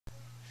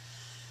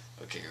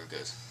Okay, we're good.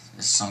 It's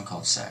a song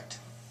called Sacked.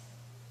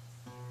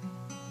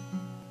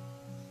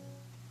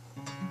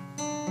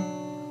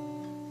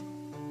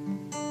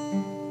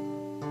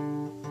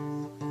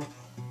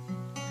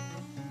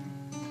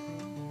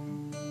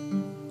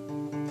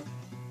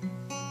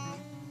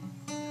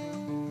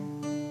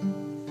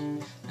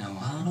 Now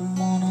I don't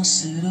wanna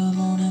sit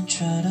alone and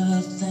try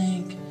to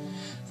think.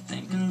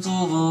 Thinking's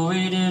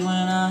overrated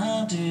when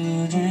I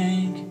do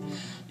drink.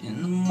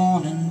 In the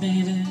morning,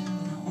 baby,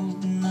 when I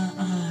open my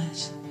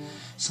eyes,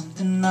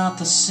 something not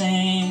the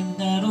same,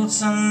 that old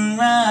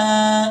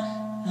sunrise.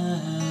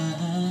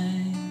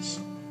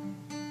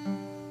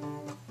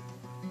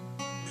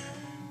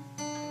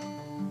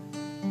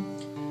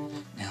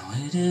 Now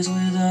it is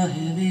with a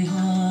heavy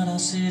heart I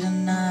say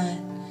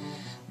tonight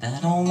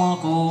that I'll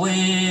walk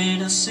away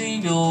to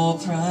save your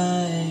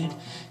pride.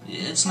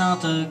 It's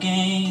not the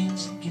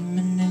games that give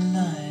me new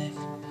life.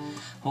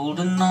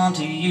 Holding on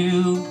to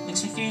you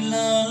makes me feel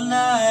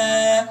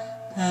alive.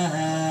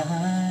 Alright.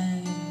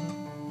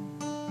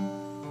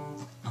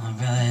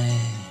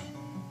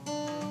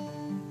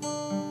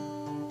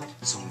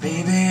 So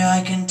baby,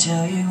 I can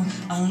tell you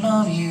I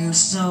love you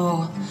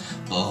so,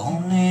 but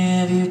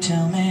only if you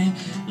tell me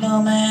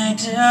love me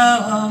too.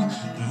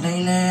 And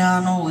lately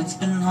I know it's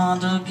been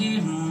hard to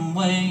keep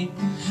away,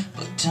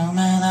 but tell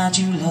me that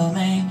you love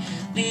me,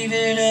 leave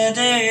it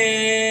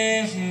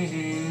today.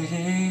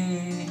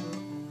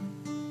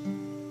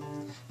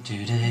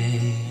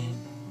 Today.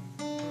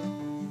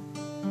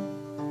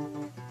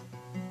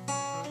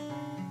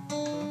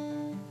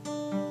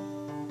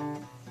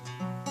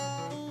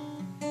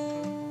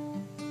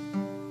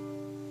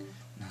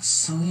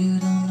 So you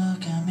don't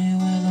look at me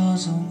with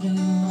those old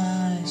blue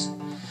eyes,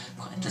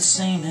 quite the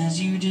same as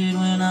you did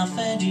when I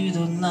fed you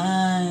those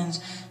lines.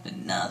 But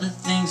now that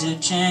things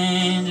have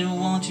changed, I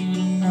want you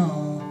to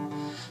know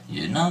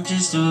you're not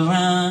just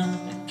around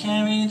to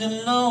carry the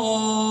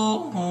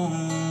load.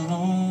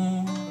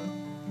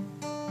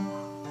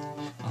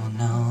 Oh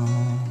no.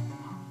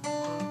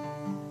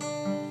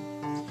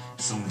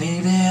 So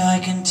baby, I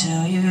can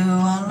tell you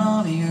I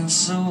love you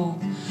so,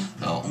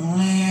 but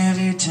only if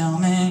you tell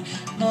me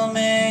love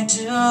me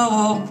too.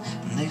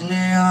 Lately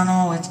I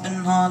know it's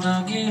been hard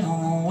to get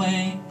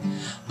away,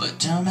 but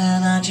tell me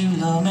that you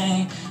love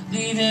me,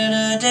 leave it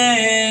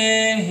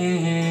today.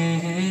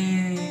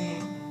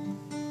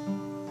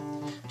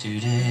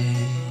 Today.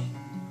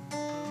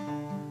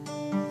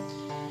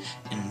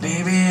 And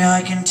baby,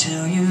 I can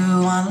tell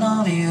you I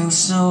love you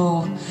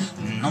so,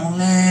 and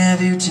only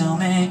if you tell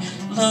me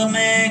love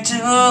me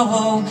too.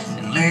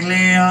 And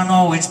lately I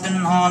know it's been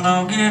hard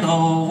to get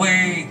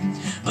away,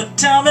 but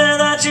tell me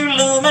that you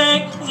love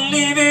me,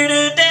 leave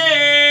it